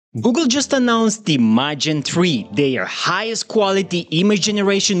Google just announced Imagen 3, their highest quality image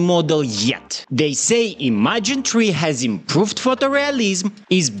generation model yet. They say Imagen 3 has improved photorealism,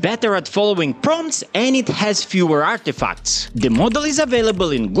 is better at following prompts, and it has fewer artifacts. The model is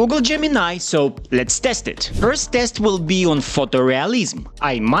available in Google Gemini, so let's test it. First test will be on photorealism.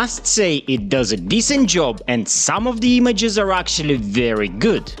 I must say it does a decent job and some of the images are actually very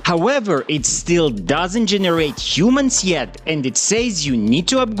good. However, it still doesn't generate humans yet, and it says you need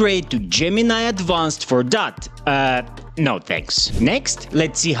to upgrade to Gemini Advanced for that. No thanks. Next,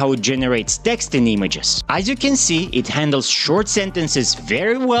 let's see how it generates text and images. As you can see, it handles short sentences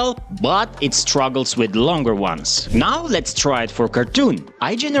very well, but it struggles with longer ones. Now let's try it for cartoon.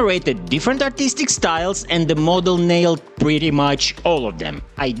 I generated different artistic styles and the model nailed pretty much all of them.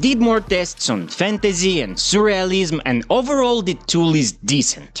 I did more tests on fantasy and surrealism, and overall the tool is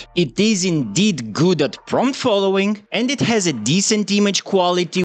decent. It is indeed good at prompt following, and it has a decent image quality